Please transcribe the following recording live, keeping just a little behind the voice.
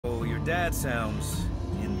dad sounds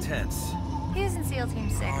intense. He was in SEAL Team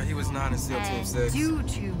 6. Oh, he was not in SEAL Team 6. Due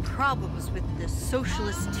to problems with the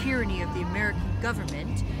socialist tyranny of the American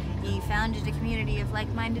government, he founded a community of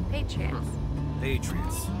like-minded patriots.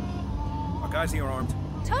 Patriots. Are guys here armed?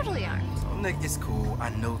 Totally armed. Oh, Nick, it's cool. I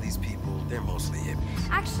know these people. They're mostly hippies.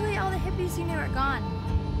 Actually, all the hippies you knew are gone.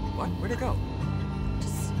 What? Where'd they go?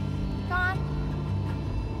 Just gone.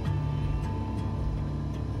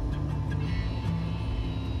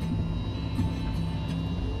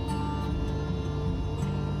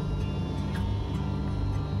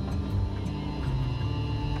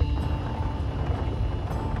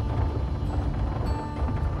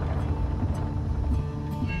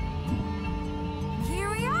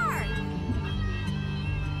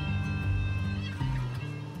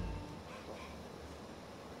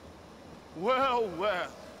 Well, well.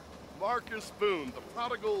 Marcus Boone, the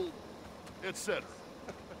prodigal, etc.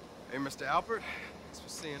 Hey, Mr. Alpert. Thanks for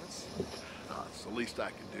seeing us. It's the least I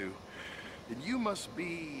can do. And you must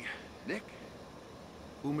be Nick?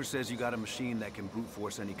 Boomer says you got a machine that can brute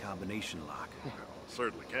force any combination lock. Well,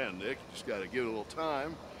 certainly can, Nick. You just gotta give it a little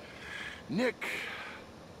time. Nick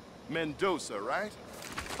Mendoza, right?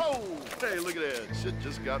 Oh, hey, look at that. Shit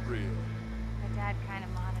just got real. My dad kind of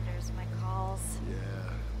monitors my calls. Yeah.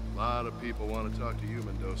 A lot of people want to talk to you,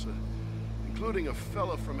 Mendoza, including a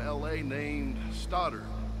fella from L.A. named Stoddard.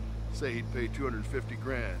 Say he'd pay 250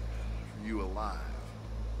 grand for you alive.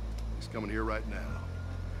 He's coming here right now.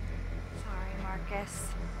 Sorry, Marcus.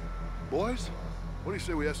 Boys, what do you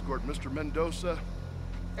say we escort Mr. Mendoza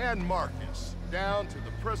and Marcus down to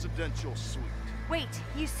the presidential suite? Wait,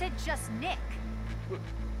 you said just Nick.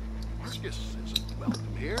 Marcus isn't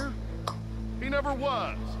welcome here. He never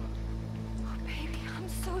was. Baby, I'm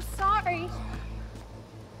so sorry.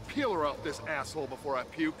 Peel her out this asshole before I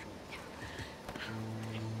puke.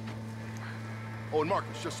 Oh, and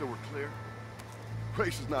Marcus, just so we're clear,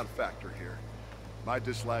 race is not a factor here. My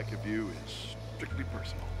dislike of you is strictly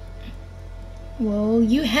personal. Well,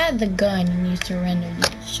 you had the gun and you surrendered.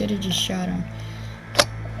 You should have just shot him.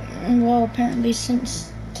 Well, apparently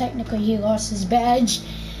since technically he lost his badge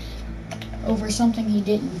over something he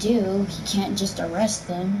didn't do, he can't just arrest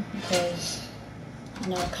them because he's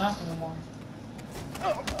not a cop anymore.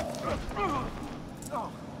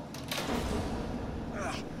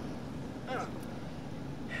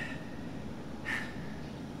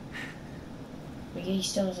 But he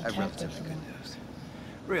still has a I've captive. relatively good news.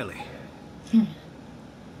 Really?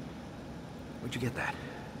 Where'd you get that?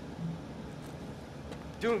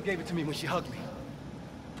 Dune gave it to me when she hugged me.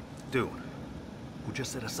 Dune? Who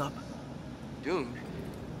just set us up? Dune?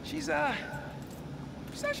 She's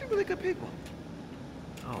actually really good people.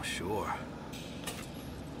 Oh, sure.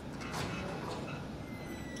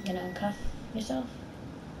 You gonna uncuff yourself?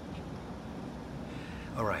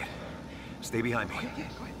 All right. Stay behind me. Yeah,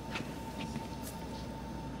 go ahead.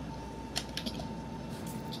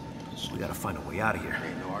 We gotta find a way out of here. There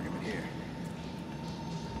ain't no argument here.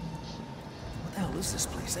 What the hell is this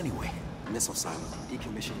place, anyway? Missile silo,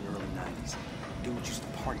 decommissioned in the early 90s. Dudes used to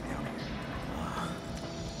party down here.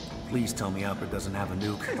 Please tell me Alfred doesn't have a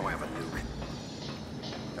nuke. They don't have a nuke.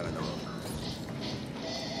 Gotta know.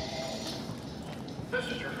 This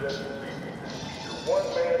is your destiny. Your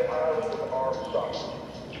one-man island of armed soldiers.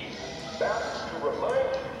 That's to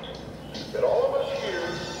remind you that all of us here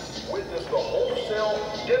witnessed the wholesale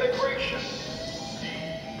denigration, the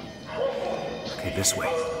crumbling, Okay, this way.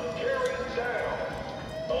 tearing down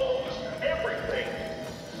of everything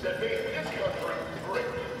that made this country great.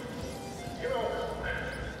 You know,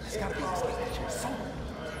 There's gotta be a stage here somewhere.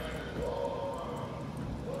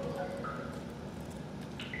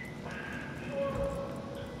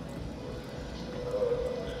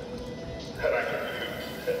 that I can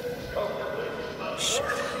use comfortably.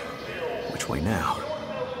 Shit. Which way now?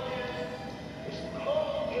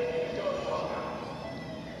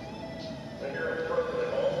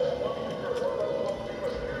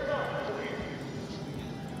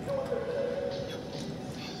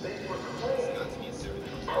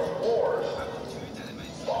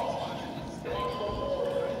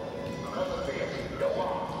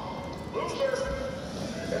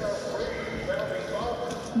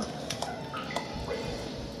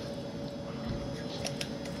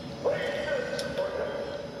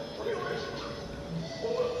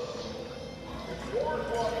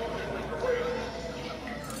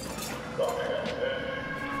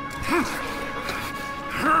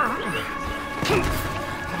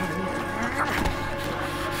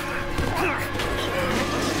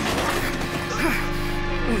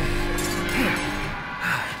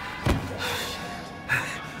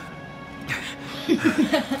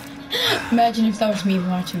 Imagine if that was me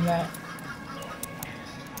watching that.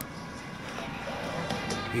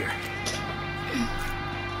 Here.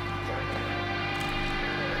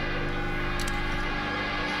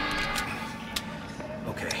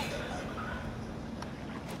 Okay.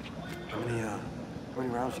 How many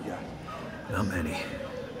rounds you got? Not many.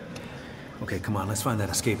 Okay, come on, let's find that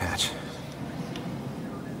escape hatch.